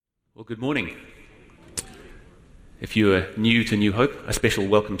Well, good morning. If you are new to New Hope, a special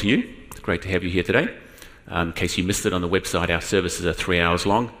welcome to you. It's great to have you here today. In case you missed it on the website, our services are 3 hours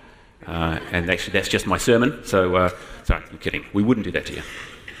long, and actually that's just my sermon, so sorry, I'm kidding. We wouldn't do that to you.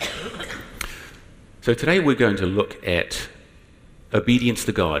 So today we're going to look at obedience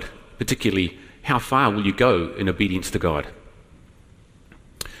to God, particularly how far will you go in obedience to God?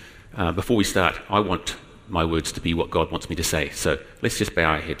 Before we start, I want my words to be what God wants me to say, so let's just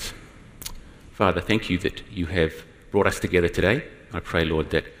bow our heads. Father, thank you that you have brought us together today. I pray,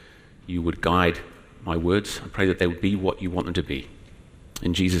 Lord, that you would guide my words. I pray that they would be what you want them to be.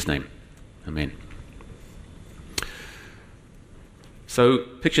 In Jesus' name, amen. So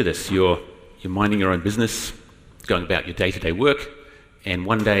picture this. You're minding your own business, going about your day-to-day work, and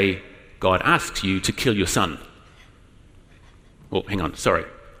one day God asks you to kill your son. Oh, hang on, sorry.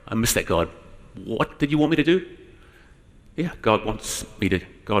 I missed that, God. What did you want me to do? Yeah, God wants me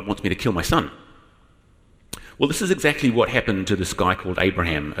to kill my son. Well, this is exactly what happened to this guy called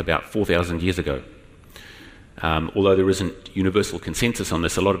Abraham about 4,000 years ago. Although there isn't universal consensus on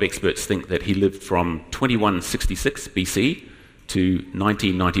this, a lot of experts think that he lived from 2166 BC to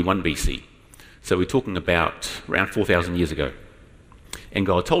 1991 BC. So we're talking about around 4,000 years ago. And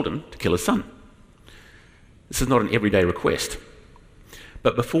God told him to kill his son. This is not an everyday request.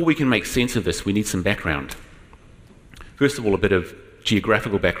 But before we can make sense of this, we need some background. First of all, a bit of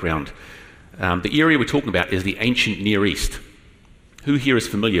geographical background. The area we're talking about is the ancient Near East. Who here is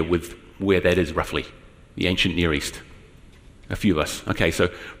familiar with where that is roughly? The ancient Near East? A few of us. Okay,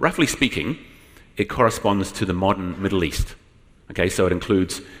 so roughly speaking, it corresponds to the modern Middle East. Okay, so it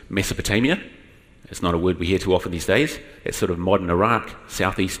includes Mesopotamia. It's not a word we hear too often these days. It's sort of modern Iraq,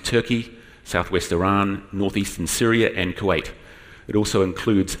 southeast Turkey, southwest Iran, northeastern Syria, and Kuwait. It also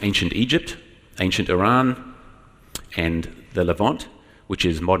includes ancient Egypt, ancient Iran, and the Levant, which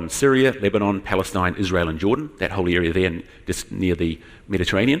is modern Syria, Lebanon, Palestine, Israel, and Jordan, that whole area there just near the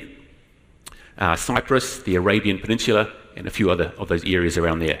Mediterranean. Cyprus, the Arabian Peninsula, and a few other of those areas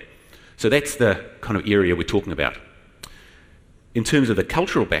around there. So that's the kind of area we're talking about. In terms of the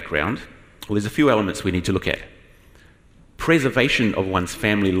cultural background, well, there's a few elements we need to look at. Preservation of one's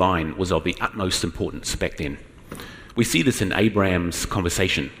family line was of the utmost importance back then. We see this in Abraham's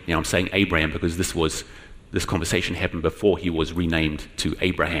conversation. Now, I'm saying Abraham because this conversation happened before he was renamed to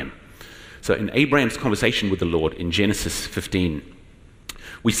Abraham. So in Abraham's conversation with the Lord in Genesis 15,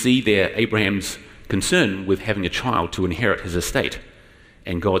 we see there Abraham's concern with having a child to inherit his estate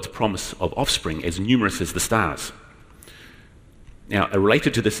and God's promise of offspring as numerous as the stars. Now,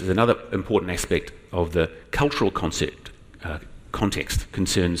 related to this is another important aspect of the cultural context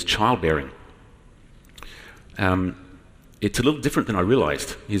concerns childbearing. It's a little different than I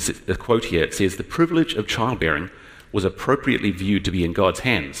realized. Here's a quote here. It says, "The privilege of childbearing was appropriately viewed to be in God's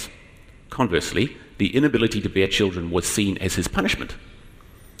hands. Conversely, the inability to bear children was seen as his punishment.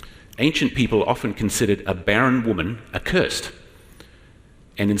 Ancient people often considered a barren woman accursed,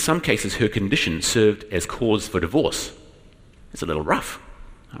 and in some cases her condition served as cause for divorce." It's a little rough.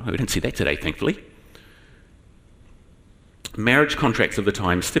 We don't see that today, thankfully. Marriage contracts of the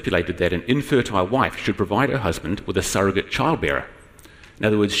time stipulated that an infertile wife should provide her husband with a surrogate childbearer. In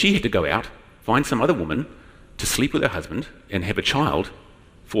other words, she had to go out, find some other woman to sleep with her husband and have a child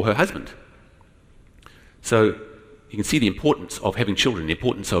for her husband. So you can see the importance of having children, the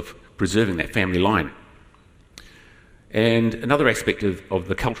importance of preserving that family line. And another aspect of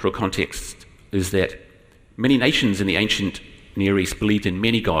the cultural context is that many nations in the ancient Near East believed in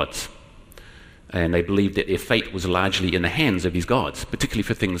many gods. And they believed that their fate was largely in the hands of these gods, particularly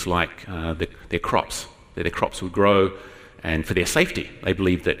for things like their crops, that their crops would grow, and for their safety. They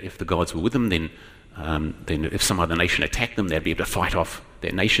believed that if the gods were with them, then if some other nation attacked them, they'd be able to fight off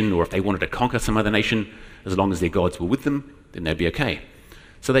that nation, or if they wanted to conquer some other nation, as long as their gods were with them, then they'd be okay.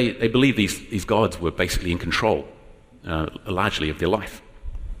 So they believed these gods were basically in control, largely, of their life.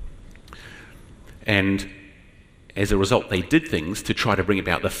 And as a result, they did things to try to bring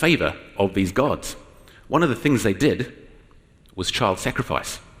about the favor of these gods. One of the things they did was child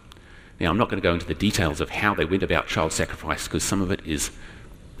sacrifice. Now, I'm not going to go into the details of how they went about child sacrifice because some of it is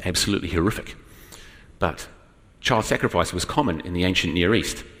absolutely horrific. But child sacrifice was common in the ancient Near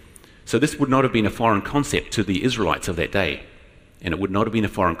East. So this would not have been a foreign concept to the Israelites of that day, and it would not have been a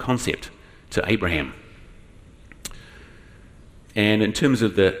foreign concept to Abraham. And in terms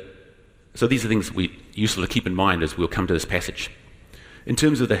of so these are things useful to keep in mind as we'll come to this passage. In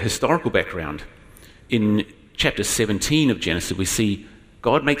terms of the historical background, in chapter 17 of Genesis, we see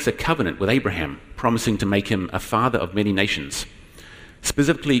God makes a covenant with Abraham, promising to make him a father of many nations.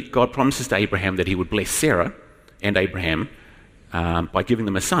 Specifically, God promises to Abraham that he would bless Sarah and Abraham by giving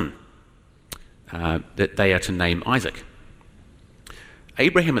them a son, that they are to name Isaac.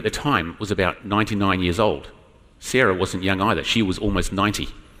 Abraham at the time was about 99 years old. Sarah wasn't young either. She was almost 90.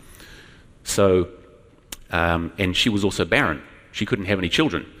 So, and she was also barren. She couldn't have any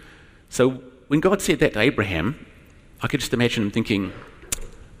children. So when God said that to Abraham, I could just imagine him thinking,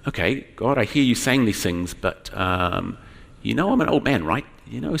 okay, God, I hear you saying these things, but you know I'm an old man, right?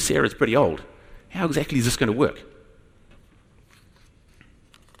 You know Sarah's pretty old. How exactly is this going to work?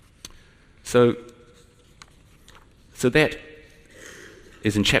 So that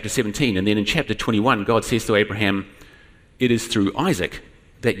is in chapter 17. And then in chapter 21, God says to Abraham, it is through Isaac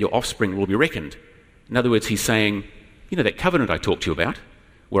that your offspring will be reckoned. In other words, he's saying, you know that covenant I talked to you about,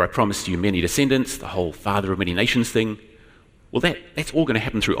 where I promised you many descendants, the whole father of many nations thing? Well, that's all going to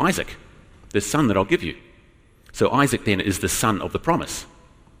happen through Isaac, the son that I'll give you. So Isaac then is the son of the promise.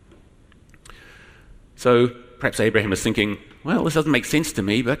 So perhaps Abraham is thinking, well, this doesn't make sense to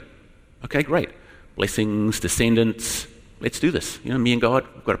me, but okay, great. Blessings, descendants, let's do this. You know, me and God,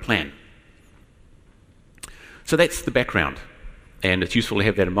 we've got a plan. So that's the background, and it's useful to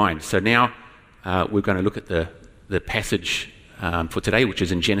have that in mind. So now we're going to look at the passage for today, which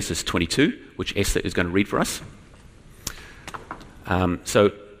is in Genesis 22, which Esther is going to read for us.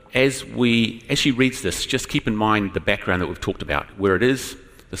 So as she reads this, just keep in mind the background that we've talked about, where it is,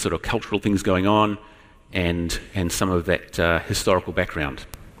 the sort of cultural things going on, and some of that historical background.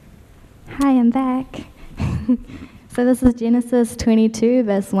 Hi, I'm back. So this is Genesis 22,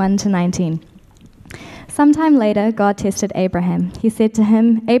 verse 1 to 19. Sometime later, God tested Abraham. He said to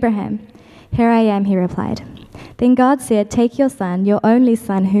him, Abraham, here I am, he replied. Then God said, take your son, your only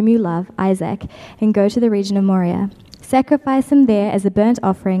son whom you love, Isaac, and go to the region of Moriah. Sacrifice him there as a burnt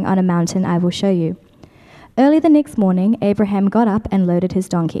offering on a mountain I will show you. Early the next morning, Abraham got up and loaded his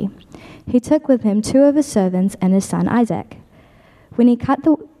donkey. He took with him 2 of his servants and his son Isaac. When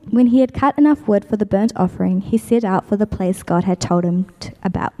he had cut enough wood for the burnt offering, he set out for the place God had told him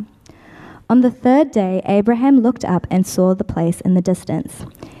about. On the 3rd day, Abraham looked up and saw the place in the distance.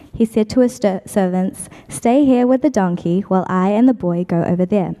 He said to his servants, stay here with the donkey while I and the boy go over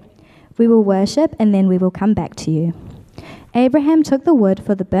there. We will worship and then we will come back to you. Abraham took the wood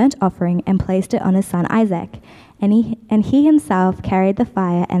for the burnt offering and placed it on his son Isaac, and he himself carried the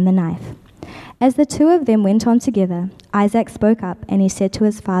fire and the knife. As the 2 of them went on together, Isaac spoke up and he said to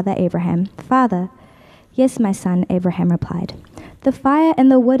his father Abraham, Father. Yes, my son, Abraham replied. The fire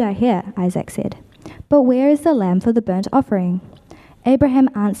and the wood are here, Isaac said. But where is the lamb for the burnt offering? Abraham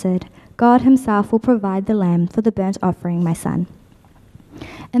answered, God himself will provide the lamb for the burnt offering, my son.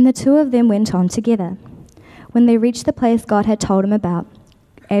 And the 2 of them went on together. When they reached the place God had told him about,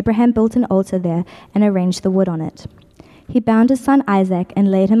 Abraham built an altar there and arranged the wood on it. He bound his son Isaac and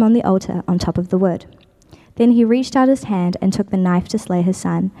laid him on the altar on top of the wood. Then he reached out his hand and took the knife to slay his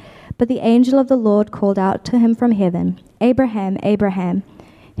son. But the angel of the Lord called out to him from heaven, Abraham, Abraham.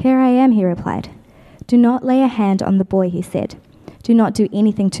 Here I am, he replied. Do not lay a hand on the boy, he said. Do not do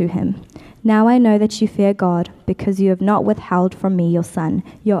anything to him. Now I know that you fear God, because you have not withheld from me your son,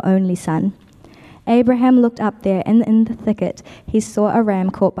 your only son. Abraham looked up there, and in the thicket he saw a ram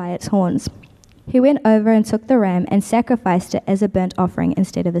caught by its horns. He went over and took the ram and sacrificed it as a burnt offering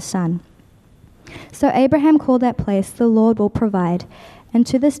instead of his son. So Abraham called that place, the Lord will provide, and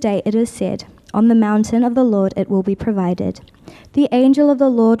to this day it is said, on the mountain of the Lord it will be provided. The angel of the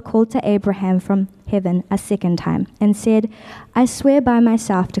Lord called to Abraham from heaven a second time and said, I swear by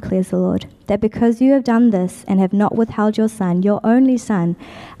myself, declares the Lord, that because you have done this and have not withheld your son, your only son,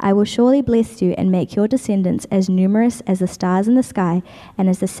 I will surely bless you and make your descendants as numerous as the stars in the sky and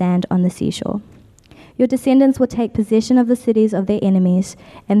as the sand on the seashore. Your descendants will take possession of the cities of their enemies,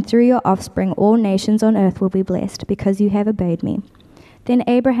 and through your offspring all nations on earth will be blessed, because you have obeyed me. Then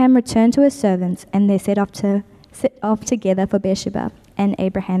Abraham returned to his servants, and they set off together for Beersheba, and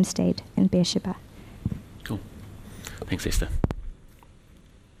Abraham stayed in Beersheba. Cool. Thanks, Esther.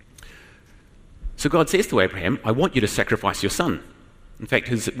 So God says to Abraham, I want you to sacrifice your son. In fact,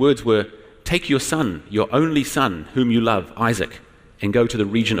 his words were, take your son, your only son, whom you love, Isaac, and go to the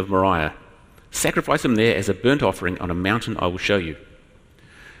region of Moriah. Sacrifice him there as a burnt offering on a mountain I will show you.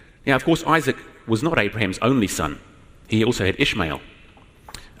 Now, of course, Isaac was not Abraham's only son. He also had Ishmael.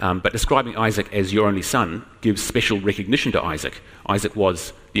 But describing Isaac as your only son gives special recognition to Isaac. Isaac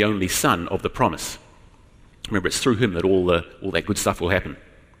was the only son of the promise. Remember, it's through him that all that good stuff will happen.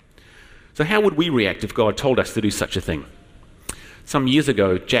 So how would we react if God told us to do such a thing? Some years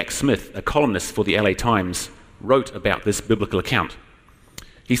ago, Jack Smith, a columnist for the LA Times, wrote about this biblical account.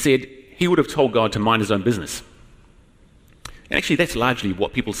 He said he would have told God to mind his own business. And actually, that's largely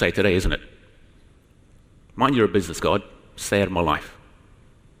what people say today, isn't it? Mind your business, God. Stay out of my life.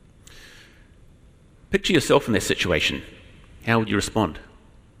 Picture yourself in that situation. How would you respond?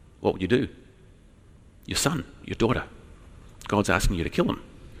 What would you do? Your son, your daughter, God's asking you to kill them.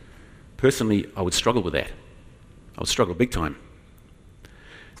 Personally, I would struggle with that. I would struggle big time.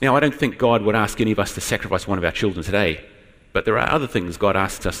 Now, I don't think God would ask any of us to sacrifice one of our children today, but there are other things God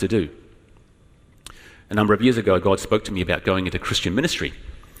asks us to do. A number of years ago, God spoke to me about going into Christian ministry,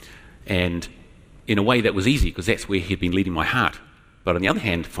 and in a way that was easy because that's where He'd been leading my heart. But on the other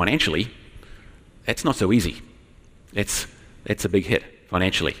hand, financially, that's not so easy. That's a big hit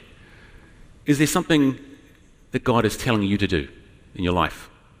financially. Is there something that God is telling you to do in your life?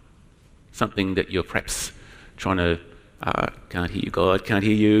 Something that you're perhaps trying to, can't hear you, God, can't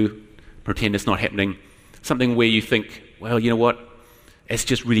hear you, pretend it's not happening. Something where you think, well, you know what, it's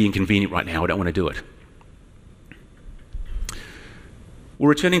just really inconvenient right now, I don't want to do it. Well,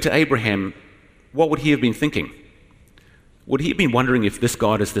 returning to Abraham, what would he have been thinking? Would he have been wondering if this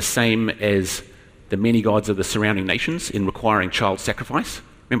God is the same as the many gods of the surrounding nations in requiring child sacrifice?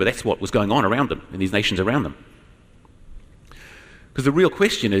 Remember, that's what was going on around them, in these nations around them. Because the real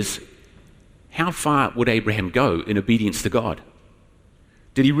question is, how far would Abraham go in obedience to God?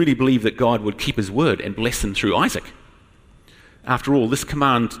 Did he really believe that God would keep his word and bless him through Isaac? After all, this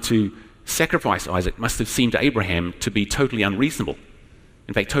command to sacrifice Isaac must have seemed to Abraham to be totally unreasonable.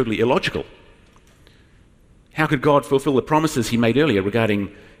 In fact, totally illogical. How could God fulfill the promises he made earlier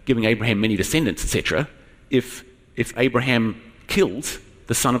regarding giving Abraham many descendants, etc., if Abraham kills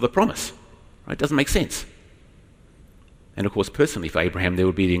the son of the promise? Right? It doesn't make sense. And of course, personally for Abraham, there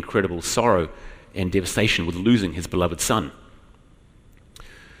would be the incredible sorrow and devastation with losing his beloved son.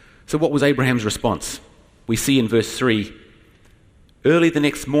 So what was Abraham's response? We see in verse 3, early the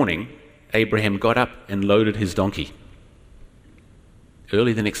next morning, Abraham got up and loaded his donkey.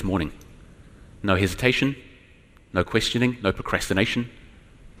 Early the next morning. No hesitation, no questioning, no procrastination,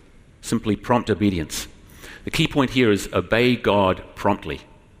 simply prompt obedience. The key point here is obey God promptly.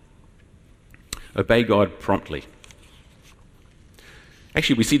 Obey God promptly.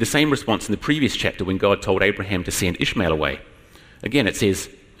 Actually, we see the same response in the previous chapter when God told Abraham to send Ishmael away. Again, it says,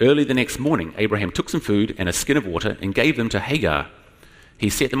 early the next morning, Abraham took some food and a skin of water and gave them to Hagar. He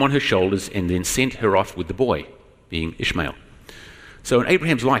set them on her shoulders and then sent her off with the boy, being Ishmael. So in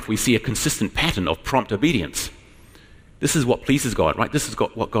Abraham's life, we see a consistent pattern of prompt obedience. This is what pleases God, right? This is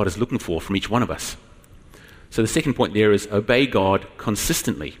what God is looking for from each one of us. So the second point there is obey God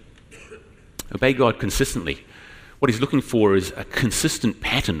consistently. Obey God consistently. What he's looking for is a consistent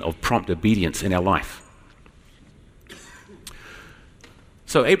pattern of prompt obedience in our life.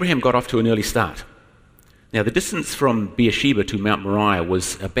 So Abraham got off to an early start. Now, the distance from Beersheba to Mount Moriah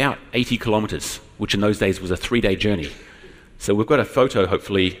was about 80 kilometers, which in those days was a 3-day journey. So we've got a photo,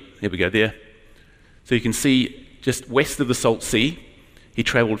 hopefully. There we go, there. So you can see just west of the Salt Sea, he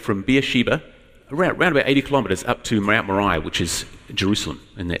traveled from Beersheba, around about 80 kilometers, up to Mount Moriah, which is Jerusalem,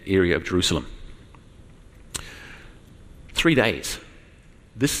 in that area of Jerusalem. 3 days.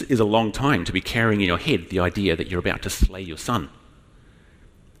 This is a long time to be carrying in your head the idea that you're about to slay your son.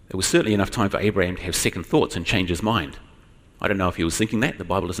 It was certainly enough time for Abraham to have second thoughts and change his mind. I don't know if he was thinking that. The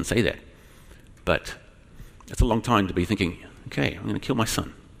Bible doesn't say that. But it's a long time to be thinking, okay, I'm going to kill my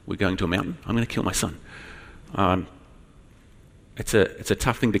son. We're going to a mountain. I'm going to kill my son. It's a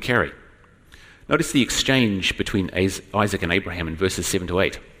tough thing to carry. Notice the exchange between Isaac and Abraham in verses 7 to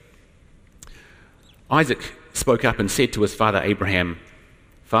 8. Isaac spoke up and said to his father Abraham,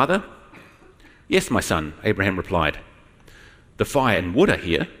 "Father?" "Yes, my son," Abraham replied. "The fire and wood are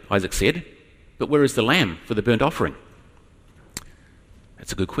here," Isaac said, "but where is the lamb for the burnt offering?"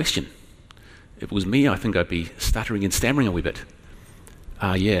 That's a good question. If it was me, I think I'd be stuttering and stammering a wee bit.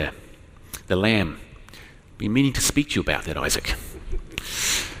 Yeah, the lamb. Been meaning to speak to you about that, Isaac.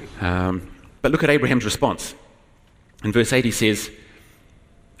 But look at Abraham's response. In verse 8 he says,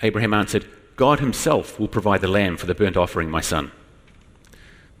 Abraham answered, "God himself will provide the lamb for the burnt offering, my son."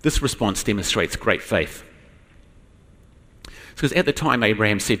 This response demonstrates great faith. Because at the time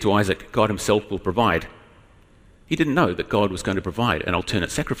Abraham said to Isaac, "God himself will provide," he didn't know that God was going to provide an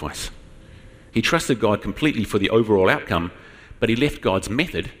alternate sacrifice. He trusted God completely for the overall outcome, but he left God's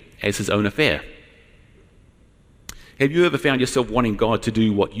method as his own affair. Have you ever found yourself wanting God to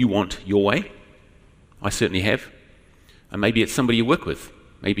do what you want your way? I certainly have. And maybe it's somebody you work with.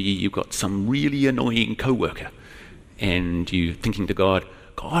 Maybe you've got some really annoying co-worker and you're thinking to God,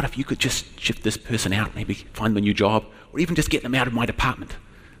 "God, if you could just shift this person out, maybe find them a new job, or even just get them out of my department,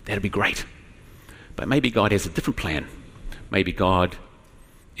 that'd be great." But maybe God has a different plan. Maybe God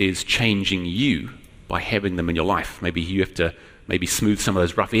is changing you by having them in your life. Maybe you have to smooth some of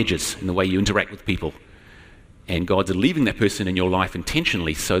those rough edges in the way you interact with people. And God's leaving that person in your life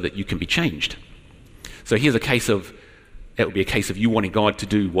intentionally so that you can be changed. So here's that would be a case of you wanting God to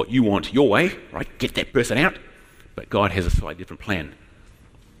do what you want your way, right? Get that person out. But God has a slightly different plan.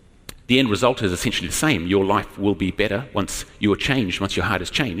 The end result is essentially the same. Your life will be better once you are changed, once your heart is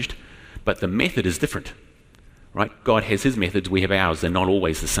changed. But the method is different, right? God has his methods, we have ours. They're not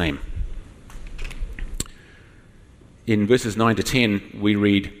always the same. In verses 9 to 10, we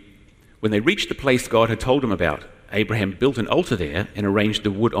read, when they reached the place God had told him about, Abraham built an altar there and arranged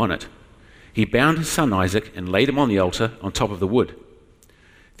the wood on it. He bound his son Isaac and laid him on the altar on top of the wood.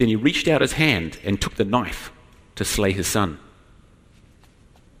 Then he reached out his hand and took the knife to slay his son.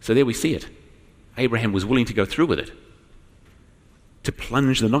 So there we see it. Abraham was willing to go through with it, to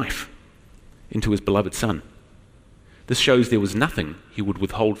plunge the knife into his beloved son. This shows there was nothing he would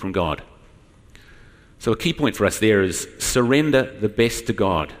withhold from God. So a key point for us there is surrender the best to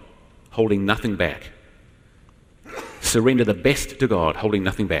God, holding nothing back. Surrender the best to God, holding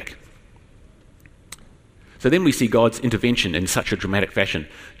nothing back. So then we see God's intervention in such a dramatic fashion.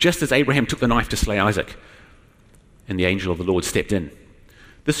 Just as Abraham took the knife to slay Isaac, and the angel of the Lord stepped in.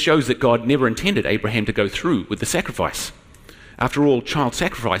 This shows that God never intended Abraham to go through with the sacrifice. After all, child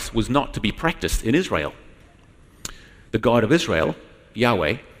sacrifice was not to be practiced in Israel. The God of Israel,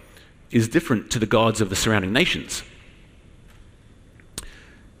 Yahweh, is different to the gods of the surrounding nations.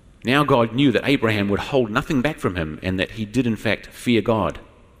 Now God knew that Abraham would hold nothing back from him and that he did in fact fear God.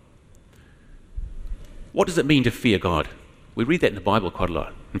 What does it mean to fear God? We read that in the Bible quite a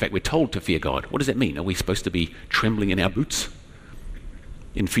lot. In fact, we're told to fear God. What does that mean? Are we supposed to be trembling in our boots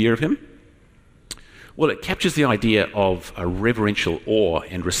in fear of him? Well, it captures the idea of a reverential awe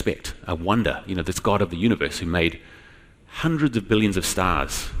and respect, a wonder. This God of the universe who made hundreds of billions of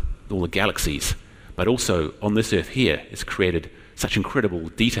stars, all the galaxies, but also on this earth here has created such incredible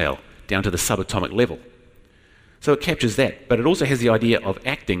detail down to the subatomic level. So it captures that, but it also has the idea of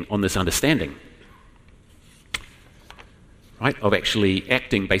acting on this understanding. Right, of actually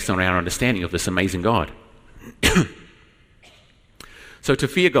acting based on our understanding of this amazing God. So to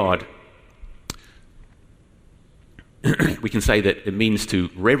fear God, we can say that it means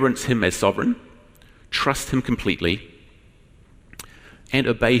to reverence him as sovereign, trust him completely, and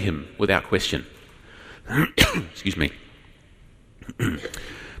obey him without question. Excuse me.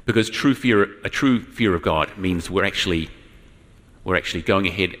 Because a true fear of God means we're actually going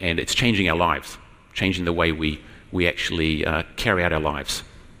ahead and it's changing our lives, changing the way we actually carry out our lives.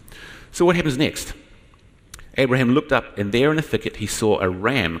 So what happens next? Abraham looked up, and there in a thicket he saw a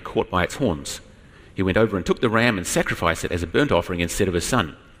ram caught by its horns. He went over and took the ram and sacrificed it as a burnt offering instead of his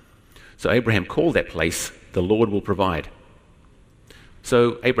son. So Abraham called that place, "The Lord will provide."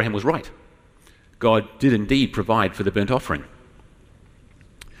 So Abraham was right. God did indeed provide for the burnt offering.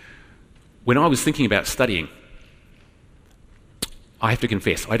 When I was thinking about studying, I have to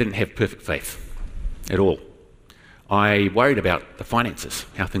confess, I didn't have perfect faith at all. I worried about the finances,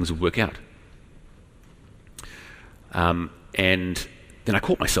 how things would work out. And then I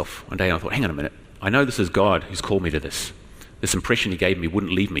caught myself one day and I thought, hang on a minute, I know this is God who's called me to this. This impression he gave me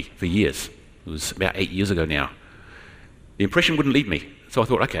wouldn't leave me for years. It was about 8 years ago now. The impression wouldn't leave me. So I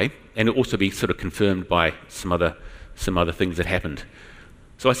thought, okay, and it also be sort of confirmed by some other things that happened.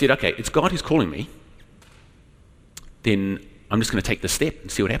 So I said, okay, it's God who's calling me. Then I'm just going to take this step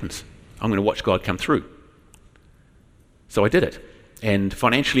and see what happens. I'm going to watch God come through. So I did it. And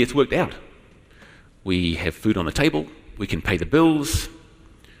financially it's worked out. We have food on the table. We can pay the bills.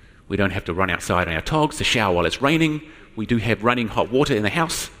 We don't have to run outside on our togs to shower while it's raining. We do have running hot water in the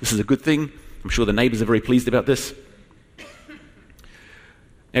house. This is a good thing. I'm sure the neighbours are very pleased about this.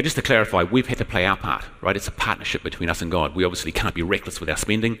 Now, just to clarify, we've had to play our part, right? It's a partnership between us and God. We obviously can't be reckless with our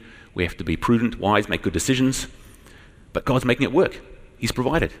spending. We have to be prudent, wise, make good decisions. But God's making it work. He's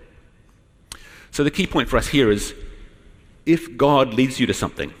provided. So the key point for us here is, if God leads you to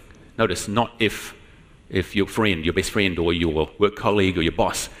something, notice, not if your friend, your best friend, or your work colleague, or your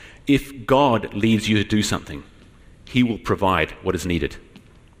boss, if God leads you to do something, he will provide what is needed.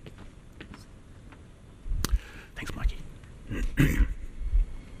 Thanks, Mikey.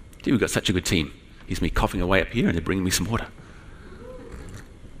 We've got such a good team. Here's me coughing away up here, and they're bringing me some water.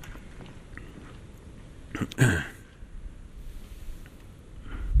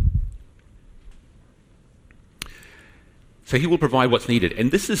 So he will provide what's needed.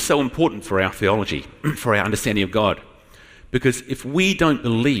 And this is so important for our theology, for our understanding of God. Because if we don't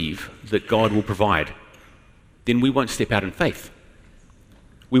believe that God will provide, then we won't step out in faith.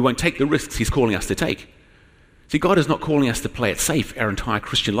 We won't take the risks he's calling us to take. See, God is not calling us to play it safe our entire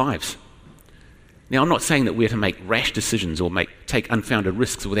Christian lives. Now, I'm not saying that we're to make rash decisions or take unfounded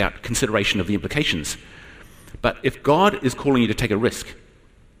risks without consideration of the implications. But if God is calling you to take a risk,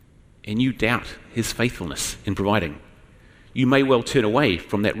 and you doubt his faithfulness in providing, you may well turn away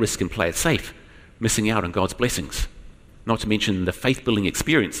from that risk and play it safe, missing out on God's blessings. Not to mention the faith-building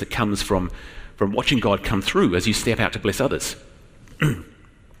experience that comes from watching God come through as you step out to bless others.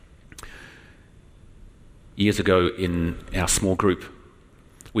 Years ago in our small group,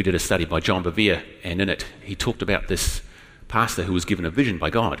 we did a study by John Bevere, and in it he talked about this pastor who was given a vision by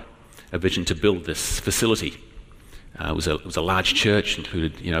God, a vision to build this facility. It was a large church,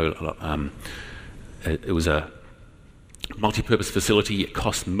 included, it was a multi-purpose facility. It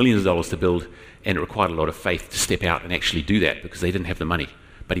cost millions of dollars to build, and it required a lot of faith to step out and actually do that because they didn't have the money.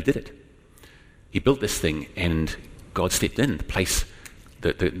 But he did it. He built this thing, and God stepped in. The place,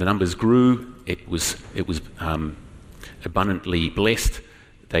 the numbers grew. It was abundantly blessed.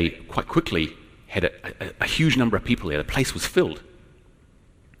 They quite quickly had a huge number of people there. The place was filled.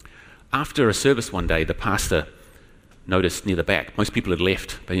 After a service one day, the pastor noticed near the back, most people had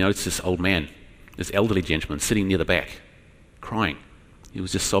left, but he noticed this old man, this elderly gentleman sitting near the back, crying. He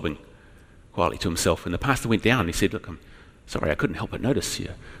was just sobbing quietly to himself. And the pastor went down and he said, "Look, I'm sorry, I couldn't help but notice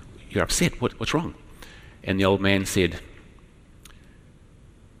you're upset. What's wrong?" And the old man said,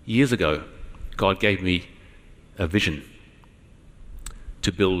 "Years ago, God gave me a vision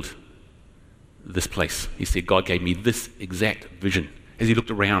to build this place." He said, "God gave me this exact vision." As he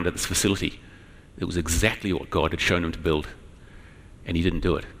looked around at this facility, it was exactly what God had shown him to build, and he didn't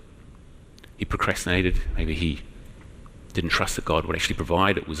do it. He procrastinated. Maybe he didn't trust that God would actually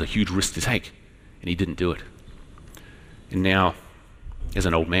provide. It was a huge risk to take, and he didn't do it. And now, as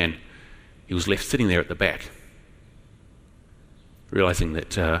an old man, he was left sitting there at the back, realizing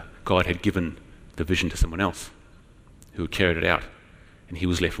that God had given the vision to someone else who had carried it out, and he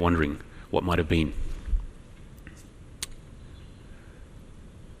was left wondering what might have been.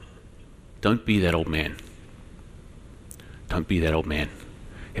 Don't be that old man. Don't be that old man.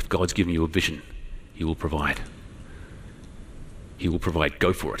 If God's given you a vision, he will provide. He will provide.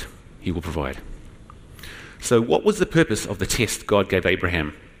 Go for it. He will provide. So what was the purpose of the test God gave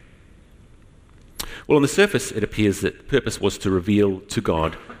Abraham? Well, on the surface, it appears that the purpose was to reveal to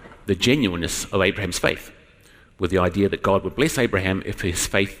God the genuineness of Abraham's faith, with the idea that God would bless Abraham if his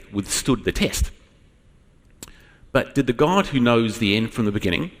faith withstood the test. But did the God who knows the end from the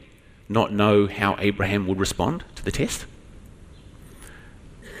beginning not know how Abraham would respond to the test?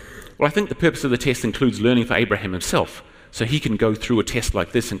 Well, I think the purpose of the test includes learning for Abraham himself, so he can go through a test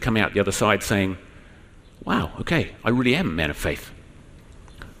like this and come out the other side saying, "Wow, okay, I really am a man of faith.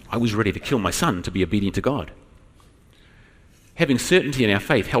 I was ready to kill my son to be obedient to God." Having certainty in our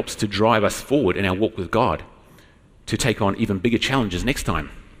faith helps to drive us forward in our walk with God, to take on even bigger challenges next time.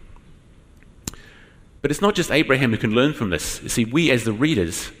 But it's not just Abraham who can learn from this. You see, we as the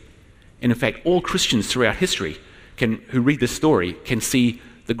readers, and in fact all Christians throughout history who read this story can see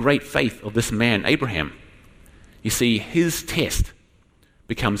the great faith of this man, Abraham. You see, his test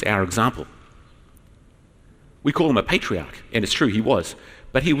becomes our example. We call him a patriarch, and it's true, he was.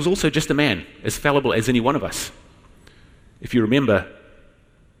 But he was also just a man, as fallible as any one of us. If you remember,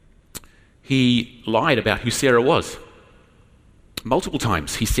 he lied about who Sarah was. Multiple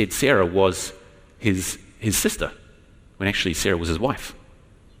times he said Sarah was his sister, when actually Sarah was his wife.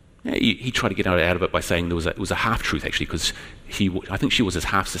 Yeah, he tried to get out of it by saying it was a half-truth, actually, because I think she was his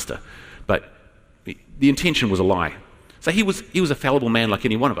half-sister. But the intention was a lie. So he was a fallible man like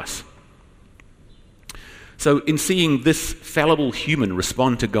any one of us. So in seeing this fallible human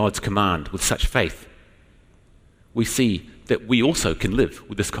respond to God's command with such faith, we see that we also can live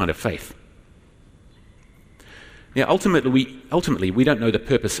with this kind of faith. Now, ultimately, we don't know the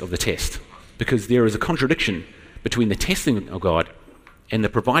purpose of the test, because there is a contradiction between the testing of God and the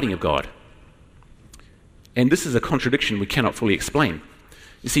providing of God. And this is a contradiction we cannot fully explain.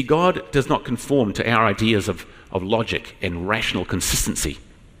 You see, God does not conform to our ideas of logic and rational consistency.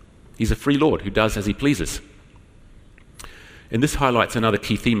 He's a free Lord who does as he pleases. And this highlights another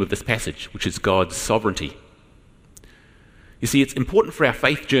key theme of this passage, which is God's sovereignty. You see, it's important for our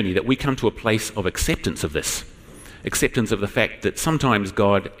faith journey that we come to a place of acceptance of this. Acceptance of the fact that sometimes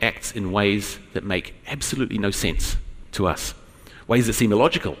God acts in ways that make absolutely no sense to us. Ways that seem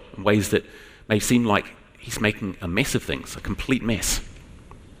illogical, ways that may seem like he's making a mess of things, a complete mess.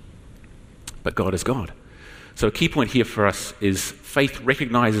 But God is God. So a key point here for us is faith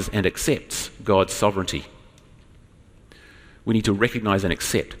recognizes and accepts God's sovereignty. We need to recognize and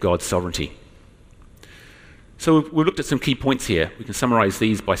accept God's sovereignty. So we've looked at some key points here. We can summarize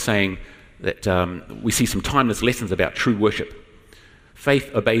these by saying that we see some timeless lessons about true worship.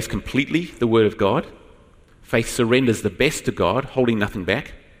 Faith obeys completely the word of God. Faith surrenders the best to God, holding nothing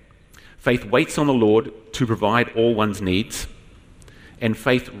back. Faith waits on the Lord to provide all one's needs. and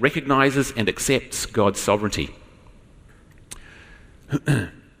faith recognizes and accepts God's sovereignty.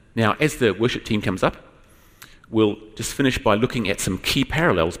 Now, as the worship team comes up, we'll just finish by looking at some key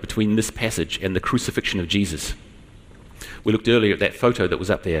parallels between this passage and the crucifixion of Jesus. We looked earlier at that photo that was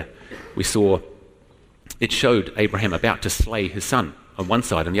up there. We saw it showed Abraham about to slay his son on one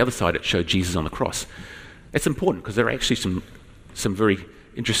side, and the other side it showed Jesus on the cross. That's important because there are actually some very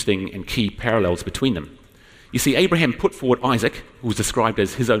interesting and key parallels between them. You see, Abraham put forward Isaac, who was described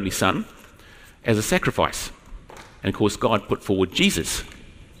as his only son, as a sacrifice. And of course, God put forward Jesus,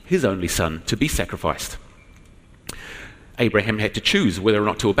 his only son, to be sacrificed. Abraham had to choose whether or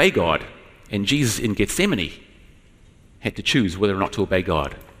not to obey God, and Jesus in Gethsemane had to choose whether or not to obey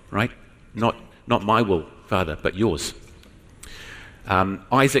God, right? Not my will, Father, but yours.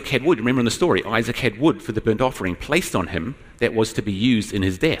 Isaac had wood. Remember in the story, Isaac had wood for the burnt offering placed on him that was to be used in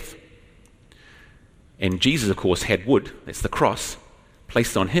his death. And Jesus, of course, had wood, that's the cross,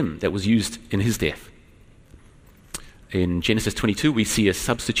 placed on him that was used in his death. In Genesis 22, we see a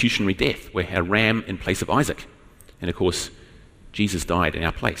substitutionary death where a ram in place of Isaac. And of course, Jesus died in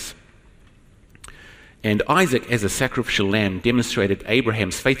our place. And Isaac, as a sacrificial lamb, demonstrated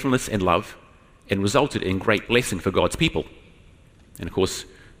Abraham's faithfulness and love and resulted in great blessing for God's people. And of course,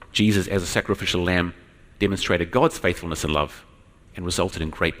 Jesus, as a sacrificial lamb, demonstrated God's faithfulness and love and resulted in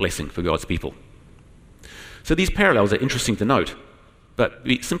great blessing for God's people. So these parallels are interesting to note, but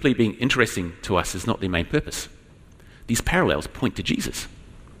simply being interesting to us is not their main purpose. These parallels point to Jesus.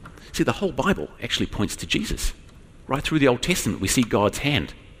 See, the whole Bible actually points to Jesus. Right through the Old Testament, we see God's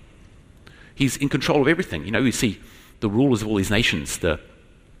hand. He's in control of everything. You know, we see the rulers of all these nations, the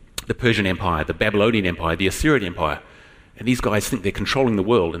Persian Empire, the Babylonian Empire, the Assyrian Empire, and these guys think they're controlling the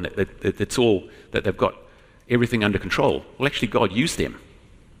world and that it's all, that they've got everything under control. Well, actually, God used them.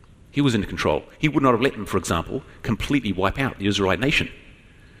 He was in control. He would not have let them, for example, completely wipe out the Israelite nation,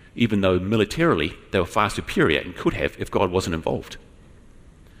 even though militarily they were far superior and could have if God wasn't involved.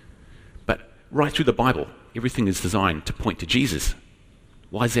 But right through the Bible, everything is designed to point to Jesus.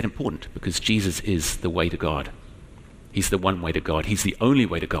 Why is that important? Because Jesus is the way to God. He's the one way to God. He's the only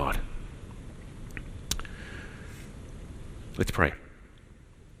way to God. Let's pray.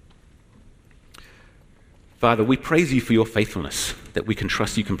 Father, we praise you for your faithfulness, that we can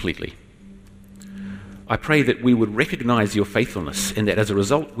trust you completely. I pray that we would recognize your faithfulness and that as a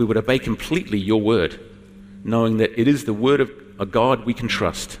result we would obey completely your word, knowing that it is the word of a God we can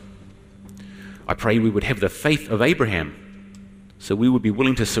trust. I pray we would have the faith of Abraham, so we would be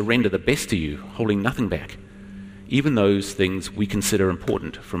willing to surrender the best to you, holding nothing back, even those things we consider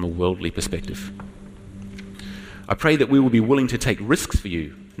important from a worldly perspective. I pray that we will be willing to take risks for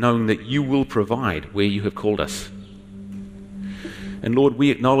you, knowing that you will provide where you have called us. And Lord,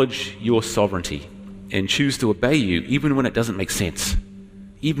 we acknowledge your sovereignty and choose to obey you even when it doesn't make sense,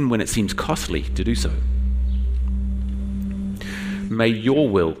 even when it seems costly to do so. May your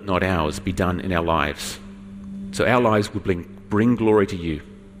will, not ours, be done in our lives, so our lives would bring glory to you.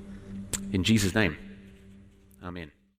 In Jesus' name, amen.